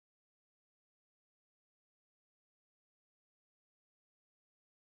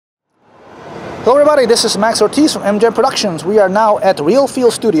Hello everybody, this is Max Ortiz from MJ Productions. We are now at Real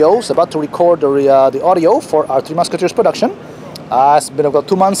Feel Studios, about to record the audio for our Three Musketeers production. It's been about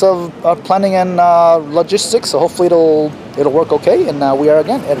 2 months of planning and logistics, so hopefully it'll work okay. And we are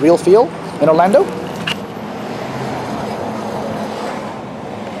again at Real Feel in Orlando.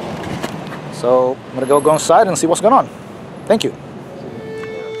 So I'm gonna go inside and see what's going on. Thank you.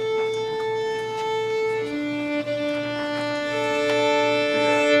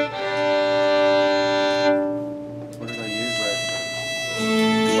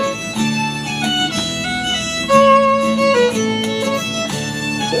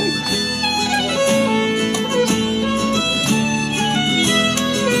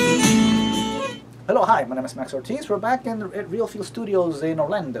 Hello, hi, my name is Max Ortiz. We're back at Real Feel Studios in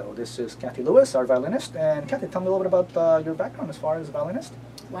Orlando. This is Cathy Lewis, our violinist. And Cathy, tell me a little bit about your background as far as a violinist.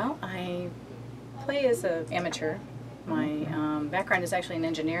 Well, I play as an amateur. My background is actually in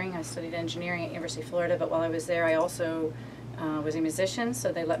engineering. I studied engineering at University of Florida, but while I was there I also was a musician,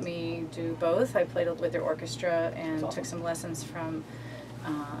 so they let me do both. I played with their orchestra and took some lessons from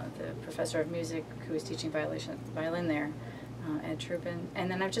the professor of music who was teaching violin there, Ed Trubin. And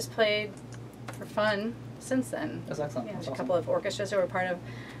then I've just played for fun since then. That's excellent. Yeah, there's That's a couple awesome. of orchestras that we're part of.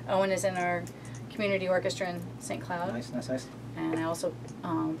 Owen is in our community orchestra in St. Cloud. Nice, nice, nice. And I also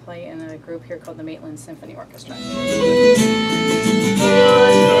play in a group here called the Maitland Symphony Orchestra. All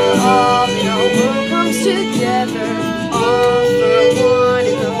in our world comes together, all for one,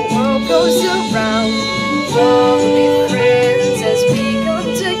 and the world goes around. We'll be friends as we come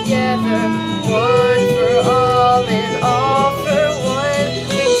together, one for all and all for one.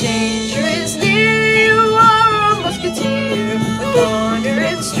 When danger is near, you are a musketeer. With honor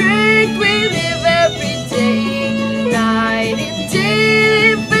and strength, we live every day, night and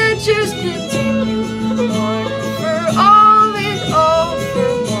day. Adventures continue, one for all and all for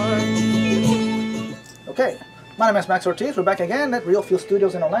one. Okay, my name is Max Ortiz. We're back again at Real Feel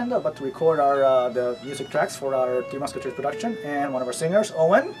Studios in Orlando, about to record the music tracks for our Three Musketeers production, and one of our singers,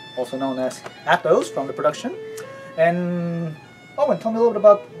 Owen, also known as Athos from the production. And Owen, tell me a little bit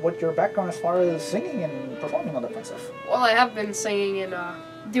about what your background as far as singing and performing, all that fun stuff. Well, I have been singing and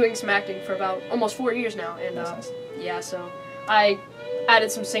doing some acting for about almost 4 years now, and Nice. yeah, so I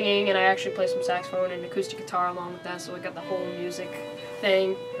added some singing, and I actually play some saxophone and acoustic guitar along with that, so I got the whole music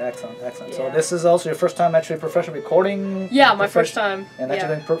thing. Excellent, excellent. Yeah. So this is also your first time actually professionally recording? Yeah, my first time. And Yeah.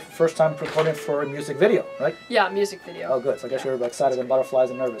 actually first time recording for a music video, right? Yeah, music video. Oh, good. So I guess Yeah. you're excited and butterflies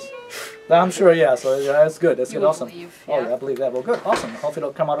and nervous. I'm sure, yeah. So yeah, that's good. That's You good. would Awesome. believe, Oh, yeah. yeah, I believe that. Well, good. Awesome. Hopefully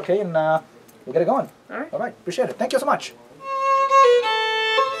it'll come out okay, and we'll get it going. All right. All right. Appreciate it. Thank you so much.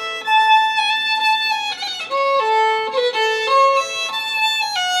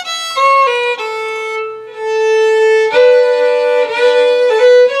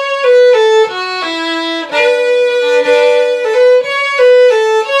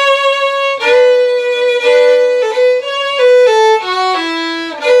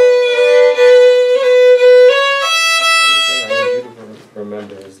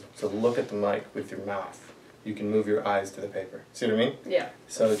 Remember is to look at the mic with your mouth. You can move your eyes to the paper. See what I mean? Yeah.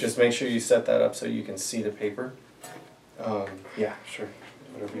 So just make sure you set that up so you can see the paper. Yeah, sure.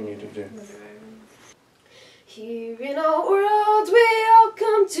 Whatever you need to do. Here in our world we all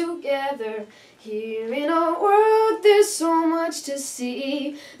come together. Here in our world there's so much to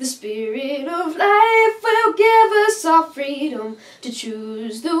see. The spirit of life will give us our freedom to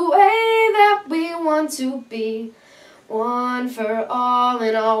choose the way that we want to be. One for all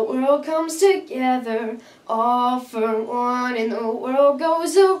and our world comes together. All for one and the world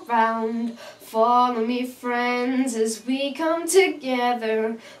goes around. Follow me, friends, as we come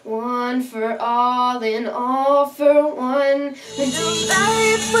together. One for all and all for one. When the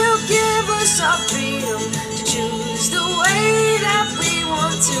life will give us our freedom to choose the way that we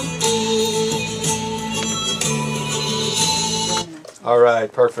want to be. All right,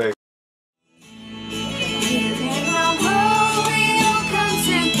 perfect.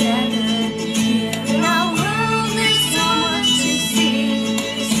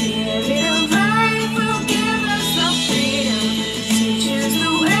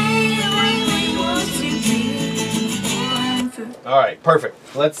 All right, perfect.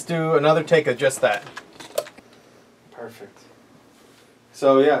 Let's do another take of just that. Perfect.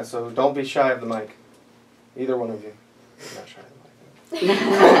 So yeah, so don't be shy of the mic. Either one of you. I'm not shy of the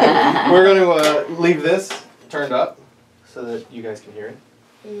mic. We're going to leave this turned up so that you guys can hear it.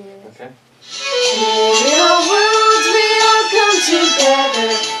 Yeah. Okay. In our worlds we all come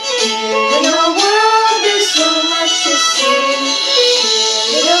together. In our world there's so much to see.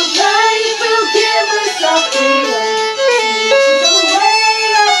 The life will give us our freedom. The way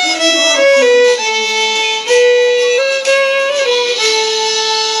that we want to be.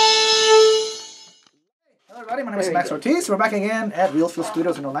 Musketeers. We're back again at Real Feel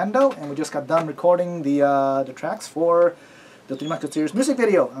Studios in Orlando, and we just got done recording the tracks for the Three Musketeers music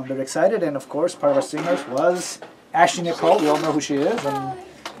video. I'm very excited, and of course, part of our singers was Ashley Nicole. We all know who she is,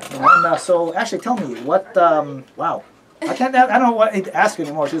 and so Ashley, tell me what. Wow, I don't know what to ask you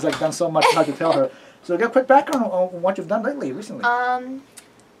anymore. She's like done so much, hard to tell her. So, get a quick background on what you've done recently.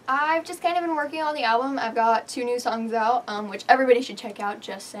 I've just kind of been working on the album. I've got 2 new songs out, which everybody should check out.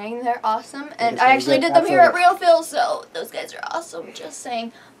 Just saying, they're awesome. And I actually did them here at Real Feel, so those guys are awesome. Just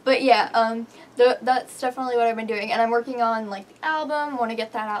saying. But yeah, that's definitely what I've been doing. And I'm working on like the album. Want to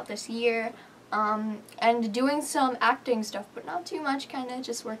get that out this year. And doing some acting stuff, but not too much. Kind of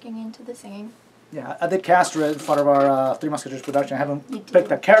just working into the singing. Yeah, I did cast her as part of our Three Musketeers production. I haven't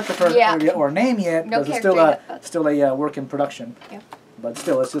picked a character for or a name yet because it's still a work in production. Yeah. But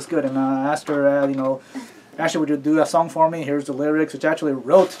still, it's just good. And I asked her, you know, Ashley, would you do a song for me? Here's the lyrics, which actually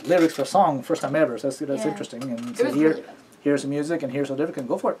wrote lyrics for a song, first time ever. So that's interesting. And so here's the music, and here's the lyric, and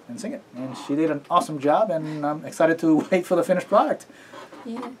go for it and sing it. And she did an awesome job, and I'm excited to wait for the finished product.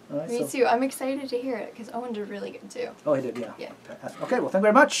 Yeah, right, me too. I'm excited to hear it because Owen did really good too. Oh, he did, yeah. Yeah. Okay, well, thank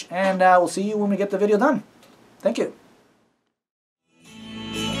you very much, and we'll see you when we get the video done. Thank you.